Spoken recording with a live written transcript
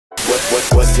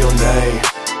What's your name?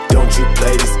 Don't you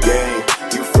play this game?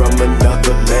 You from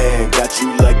another land, got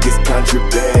you like it's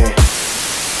contraband.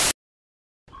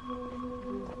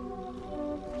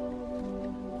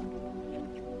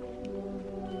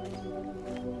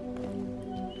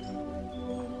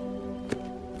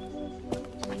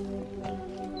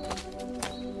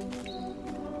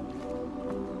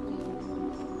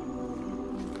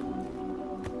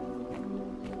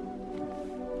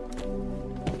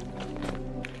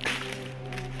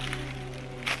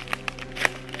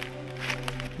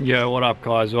 Yo, what up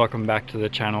guys, welcome back to the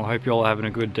channel. Hope you're all having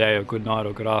a good day or good night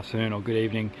or good afternoon or good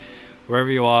evening wherever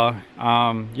you are.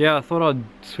 Yeah, I thought I'd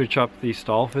switch up the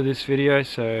style for this video,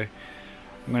 so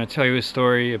I'm going to tell you a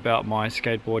story about my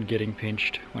skateboard getting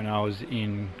pinched when I was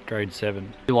in grade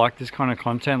 7. If you like this kind of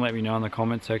content, let me know in the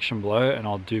comment section below and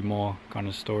I'll do more kind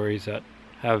of stories that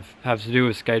have to do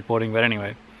with skateboarding. But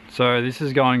anyway, so this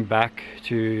is going back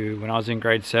to when I was in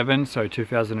grade 7, so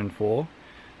 2004.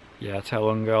 Yeah, that's how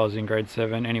long ago I was in grade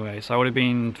 7. Anyway, so I would have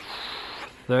been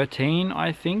 13,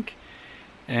 I think.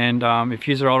 And if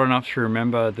you are old enough to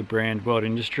remember the brand World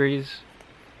Industries,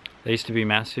 they used to be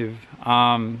massive.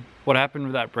 What happened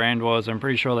with that brand was, I'm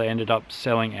pretty sure they ended up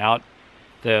selling out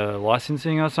the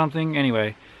licensing or something.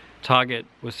 Anyway, Target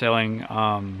was selling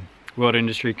World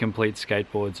Industry complete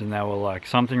skateboards, and they were like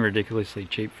something ridiculously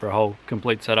cheap for a whole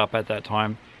complete setup at that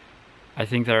time. I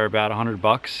think they were about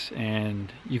 $100,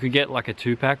 and you could get like a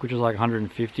 2-pack, which was like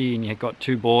 150, and you got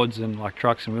 2 boards and like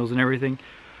trucks and wheels and everything.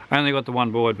 I only got the 1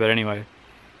 board, but anyway.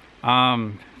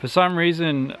 For some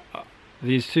reason,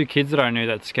 these 2 kids that I knew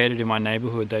that skated in my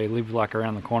neighborhood, they lived like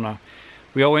around the corner.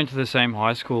 We all went to the same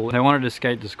high school. They wanted to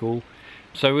skate to school.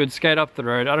 So we would skate up the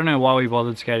road. I don't know why we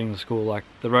bothered skating to school. Like,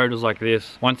 the road was like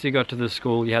this. Once you got to the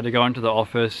school, you had to go into the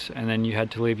office, and then you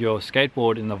had to leave your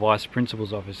skateboard in the vice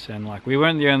principal's office. And like, we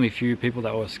weren't the only few people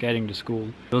that were skating to school.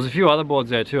 There was a few other boards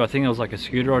there too. I think there was like a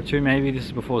scooter or 2 maybe. This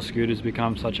is before scooters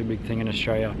become such a big thing in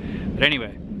Australia. But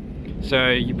anyway,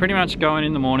 so you pretty much go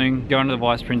in the morning, go into the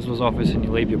vice principal's office, and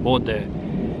you leave your board there.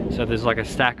 So there's like a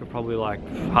stack of probably like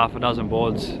half a dozen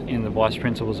boards in the vice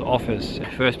principal's office.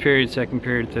 First period, second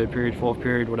period, third period, fourth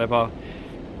period, whatever.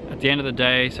 At the end of the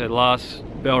day, so the last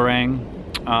bell rang,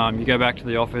 you go back to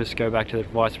the office, go back to the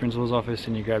vice principal's office,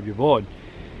 and you grab your board.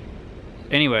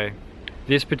 Anyway,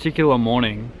 this particular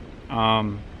morning,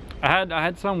 I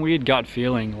had some weird gut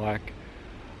feeling. Like,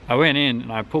 I went in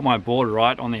and I put my board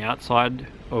right on the outside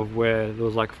of where there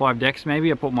was like 5 decks maybe.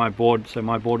 I put my board, so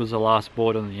my board was the last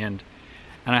board on the end.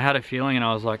 And I had a feeling, and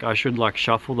I was like, I should like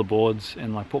shuffle the boards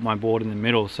and like put my board in the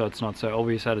middle so it's not so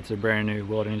obvious that it's a brand new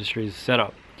World Industries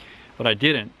setup. But I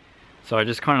didn't. So I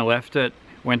just kind of left it,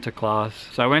 went to class.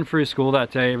 So I went through school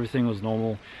that day, everything was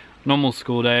normal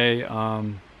school day.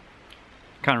 Can't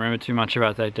remember too much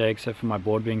about that day except for my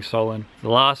board being stolen. The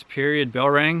last period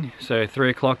bell rang, so 3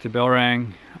 o'clock the bell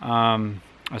rang. I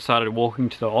started walking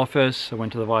to the office. I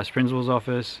went to the vice principal's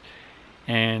office,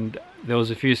 and there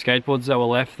was a few skateboards that were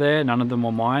left there. None of them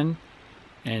were mine,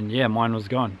 and yeah, mine was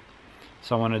gone.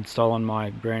 Someone had stolen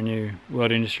my brand new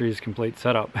World Industries complete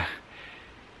setup.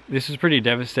 This was pretty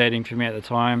devastating for me at the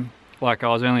time. Like, I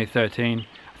was only 13.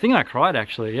 I think I cried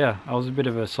actually, yeah. I was a bit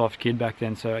of a soft kid back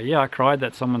then, so yeah, I cried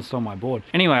that someone stole my board.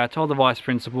 Anyway, I told the vice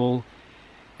principal,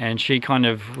 and she kind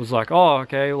of was like, oh,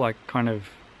 okay, like kind of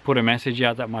put a message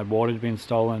out that my board had been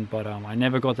stolen, but I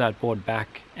never got that board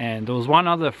back. And there was one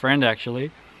other friend actually,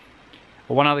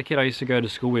 or one other kid I used to go to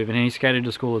school with, and he skated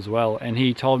to school as well, and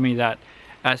he told me that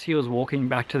as he was walking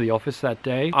back to the office that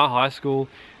day, our high school,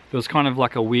 there was kind of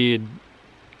like a weird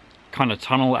kind of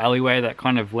tunnel alleyway that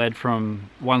kind of led from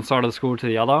one side of the school to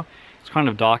the other. It's kind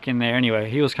of dark in there. Anyway,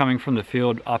 he was coming from the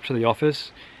field up to the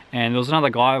office, and there was another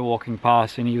guy walking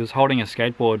past, and he was holding a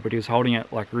skateboard, but he was holding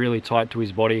it like really tight to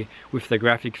his body with the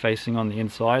graphic facing on the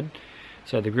inside.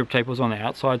 So the grip tape was on the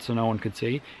outside so no one could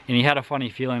see, and he had a funny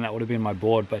feeling that would have been my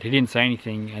board, but he didn't say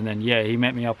anything. And then yeah, he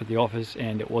met me up at the office,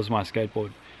 and it was my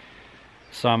skateboard.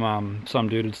 Some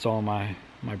dude had stolen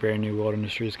my brand new World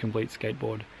Industries complete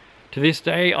skateboard. To this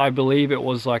day, I believe it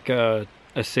was like a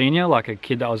senior, like a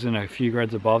kid that was in a few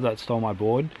grades above, that stole my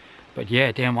board. But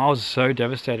yeah, damn, I was so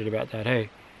devastated about that. Hey,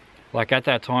 like at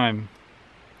that time,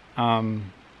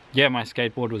 yeah, my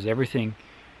skateboard was everything.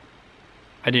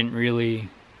 I didn't really,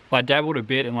 I dabbled a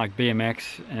bit in like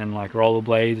BMX and like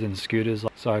rollerblades and scooters,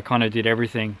 so I kind of did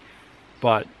everything,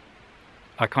 but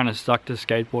I kind of stuck to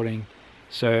skateboarding.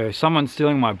 So someone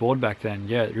stealing my board back then,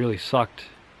 yeah, it really sucked.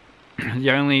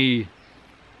 The only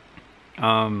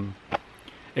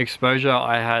exposure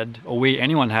I had, or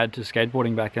anyone had, to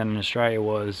skateboarding back then in Australia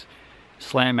was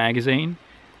Slam magazine.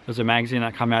 There's a magazine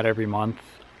that came out every month.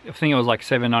 I think it was like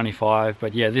 $7.95.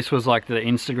 But yeah, this was like the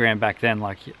Instagram back then.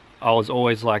 Like I was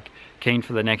always like keen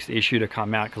for the next issue to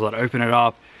come out, because I'd open it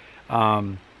up,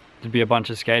 there'd be a bunch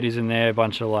of skaters in there, a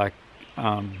bunch of like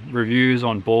reviews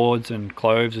on boards and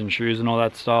clothes and shoes and all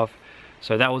that stuff.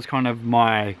 So that was kind of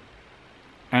my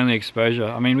only exposure.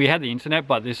 I mean, we had the internet,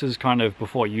 but this is kind of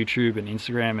before YouTube and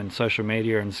Instagram and social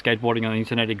media and skateboarding on the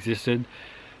internet existed.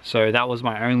 So that was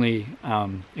my only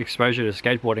exposure to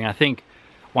skateboarding. I think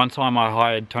one time I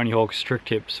hired Tony Hawk's trick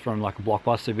tips from like a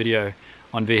Blockbuster video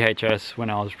on VHS when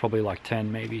I was probably like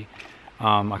 10 maybe.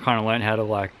 I kind of learned how to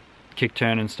like kick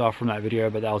turn and stuff from that video,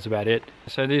 but that was about it.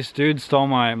 So this dude stole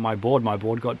my board. My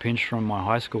board got pinched from my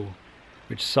high school,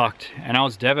 which sucked. And I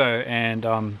was Devo, and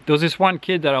there was this one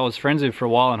kid that I was friends with for a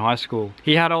while in high school.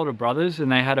 He had older brothers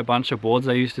and they had a bunch of boards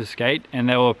they used to skate, and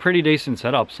they were pretty decent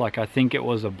setups. Like I think it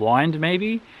was a Blind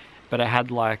maybe, but it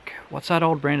had like, what's that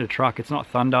old brand of truck? It's not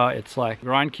Thunder, it's like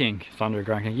Grind King. Thunder,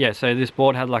 Grind King. Yeah, so this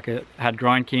board had like had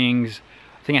Grind Kings.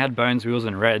 I think it had Bones wheels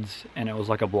and Reds, and it was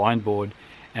like a Blind board.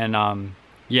 And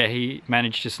yeah, he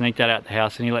managed to sneak that out the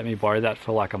house, and he let me borrow that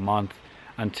for like a month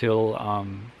until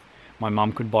my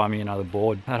mum could buy me another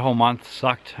board. That whole month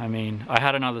sucked. I mean, I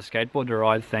had another skateboard to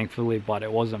ride, thankfully, but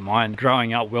it wasn't mine.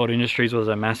 Growing up, World Industries was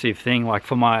a massive thing. Like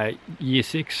for my year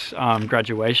 6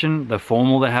 graduation, the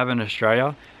formal they have in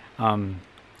Australia,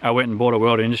 I went and bought a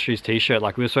World Industries t-shirt.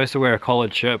 Like we were supposed to wear a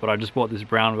collared shirt, but I just bought this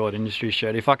brown World Industries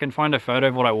shirt. If I can find a photo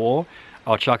of what I wore,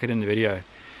 I'll chuck it in the video.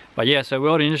 But yeah, so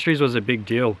World Industries was a big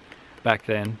deal back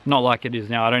then. Not like it is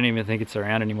now. I don't even think it's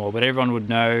around anymore, but everyone would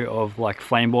know of like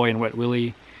Flameboy and Wet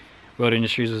Willy. World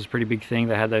Industries was a pretty big thing.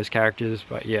 They had those characters.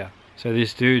 But yeah, so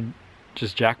this dude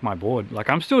just jacked my board. Like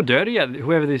I'm still dirty at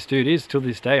whoever this dude is till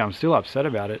this day. I'm still upset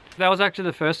about it. That was actually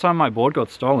the first time my board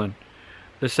got stolen.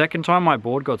 The second time my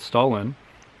board got stolen,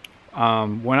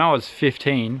 when I was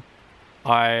 15,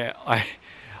 I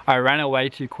ran away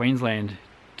to Queensland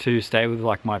to stay with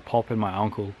like my pop and my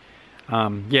uncle.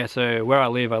 Yeah, so where I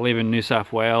live in New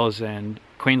South Wales, and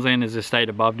Queensland is a state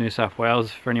above New South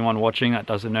Wales, for anyone watching that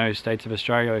doesn't know states of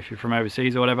Australia, if you're from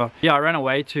overseas or whatever. Yeah, I ran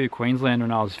away to Queensland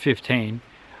when I was 15.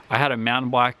 I had a mountain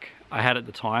bike I had at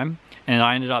the time, and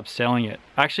I ended up selling it.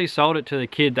 I actually sold it to the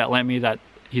kid that lent me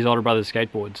his older brother's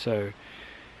skateboard. So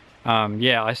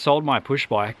yeah, I sold my push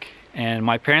bike, and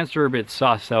my parents were a bit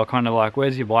sus. They were kind of like,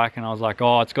 where's your bike? And I was like,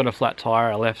 oh, it's got a flat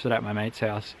tire. I left it at my mate's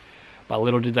house. But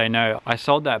little did they know, I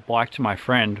sold that bike to my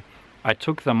friend. I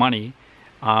took the money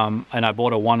and I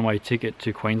bought a one-way ticket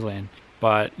to Queensland.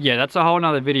 But yeah, that's a whole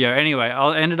nother video. Anyway,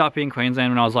 I ended up in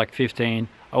Queensland when I was like 15.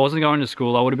 I wasn't going to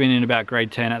school. I would have been in about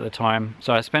grade 10 at the time.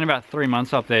 So I spent about 3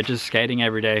 months up there just skating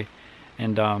every day.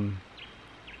 And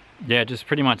yeah, just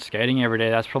pretty much skating every day.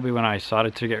 That's probably when I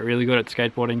started to get really good at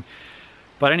skateboarding.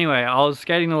 But anyway, I was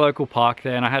skating the local park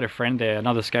there, and I had a friend there,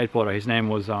 another skateboarder. His name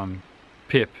was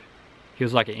Pip. He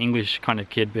was like an English kind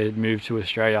of kid, but had moved to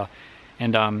Australia.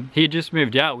 And he had just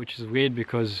moved out, which is weird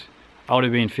because I would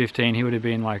have been 15, he would have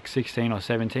been like 16 or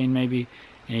 17 maybe.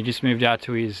 And he just moved out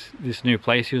to this new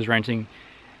place he was renting.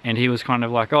 And he was kind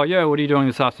of like, oh, yo, what are you doing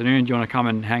this afternoon? Do you want to come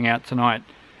and hang out tonight?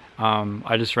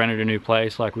 I just rented a new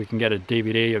place, like we can get a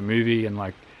DVD, a movie, and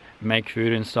like make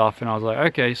food and stuff. And I was like,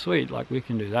 okay, sweet, like we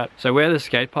can do that. So where the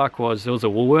skate park was, there was a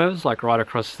Woolworths like right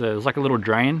across there was like a little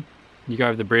drain. You go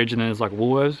over the bridge and then there's like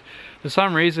Woolworths. For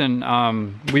some reason,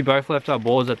 we both left our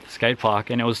boards at the skate park,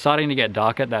 and it was starting to get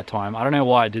dark at that time. I don't know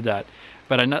why I did that,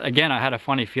 but again, I had a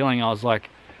funny feeling. I was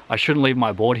like, I shouldn't leave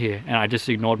my board here, and I just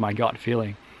ignored my gut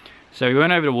feeling. So we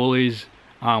went over to Woolies,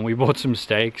 we bought some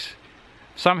steaks.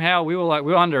 Somehow we were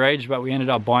underage, but we ended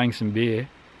up buying some beer.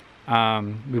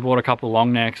 We bought a couple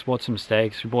long necks, bought some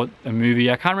steaks, we bought a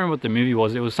movie. I can't remember what the movie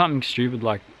was. It was something stupid,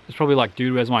 like it's probably like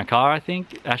Dude, Where's My Car, I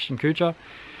think. Ashton Kutcher,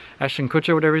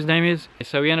 whatever his name is.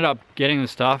 So we ended up getting the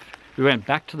stuff. We went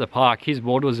back to the park. His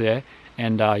board was there,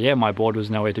 and yeah, my board was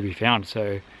nowhere to be found.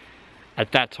 So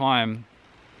at that time,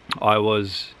 I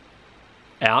was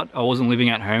out. I wasn't living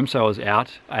at home, so I was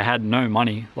out. I had no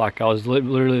money. Like I was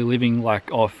literally living like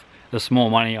off the small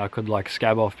money I could like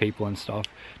scab off people and stuff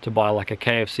to buy like a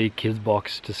KFC kids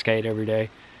box to skate every day.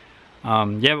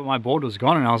 Yeah, but my board was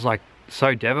gone, and I was like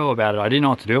so devo about it. I didn't know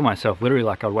what to do with myself. Literally,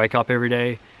 like I'd wake up every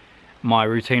day. My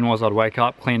routine was I'd wake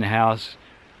up, clean the house,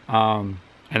 and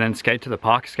then skate to the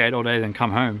park, skate all day, then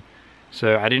come home.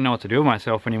 So I didn't know what to do with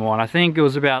myself anymore. And I think it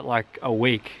was about like a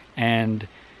week, and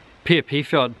Pip, he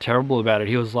felt terrible about it.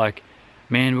 He was like,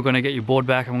 man, we're gonna get your board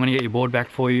back. I'm gonna get your board back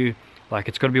for you. Like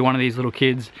it's gotta be one of these little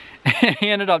kids. He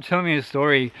ended up telling me a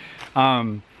story.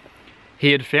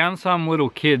 He had found some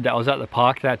little kid that was at the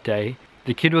park that day,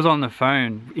 the kid was on the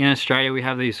phone. In Australia we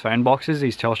have these phone boxes,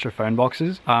 these Telstra phone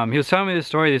boxes. He was telling me the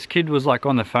story. This kid was like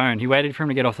on the phone. He waited for him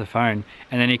to get off the phone,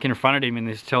 and then he confronted him in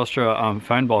this Telstra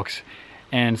phone box.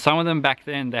 And some of them back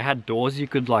then, they had doors you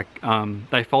could like,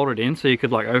 they folded in so you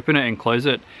could like open it and close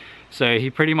it. So he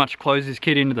pretty much closed this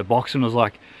kid into the box and was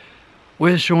like,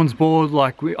 "Where's Sean's board?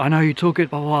 Like, I know you took it,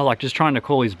 blah, blah, blah," like just trying to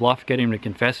call his bluff, get him to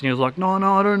confess. And he was like, no,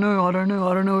 I don't know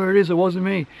where it is, it wasn't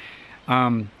me.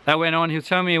 That went on. He was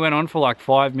telling me it went on for like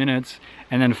 5 minutes,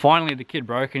 and then finally the kid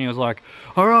broke and he was like,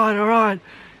 all right.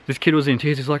 This kid was in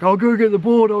tears. He's like, I'll go get the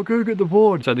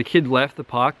board. So the kid left the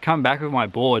park, come back with my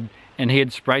board, and he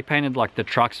had spray painted like the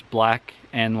trucks black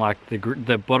and like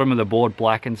the bottom of the board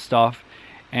black and stuff.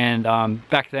 And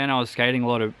back then I was skating a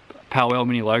lot of Powell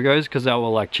mini logos because they were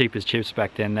like cheap as chips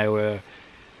back then. They were,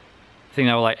 I think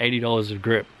they were like $80 of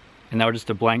grip, and they were just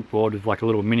a blank board with like a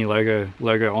little mini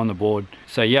logo on the board.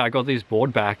 So yeah, I got this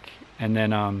board back, and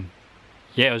then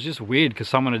yeah, it was just weird because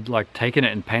someone had like taken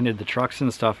it and painted the trucks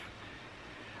and stuff.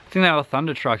 I think they were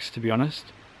Thunder trucks, to be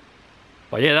honest.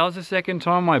 But yeah, that was the second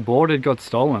time my board had got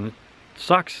stolen. It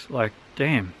sucks, like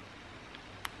damn.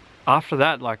 After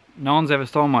that, like no one's ever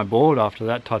stolen my board after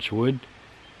that, touch wood.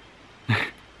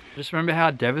 Just remember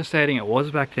how devastating it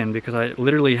was back then, because I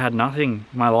literally had nothing.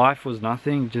 My life was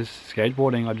nothing, just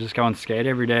skateboarding. I'd just go and skate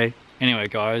every day. Anyway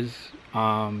guys,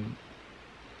 that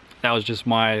was just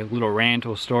my little rant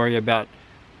or story about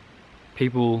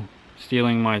people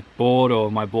stealing my board,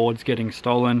 or my boards getting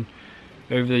stolen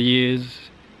over the years.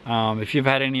 If you've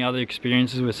had any other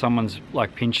experiences where someone's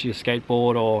like pinched your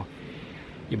skateboard or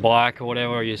your bike or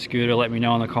whatever, or your scooter, let me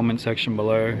know in the comment section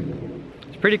below.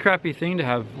 It's a pretty crappy thing to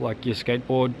have like your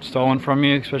skateboard stolen from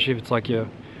you, especially if it's like your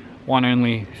one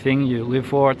only thing you live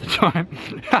for at the time.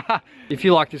 If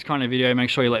you like this kind of video, make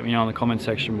sure you let me know in the comment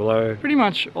section below. Pretty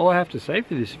much all I have to say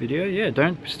for this video. Yeah,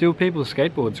 don't steal people's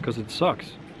skateboards because it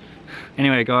sucks.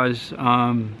 Anyway guys,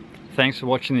 thanks for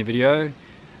watching the video.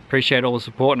 Appreciate all the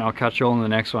support, and I'll catch you all in the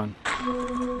next one.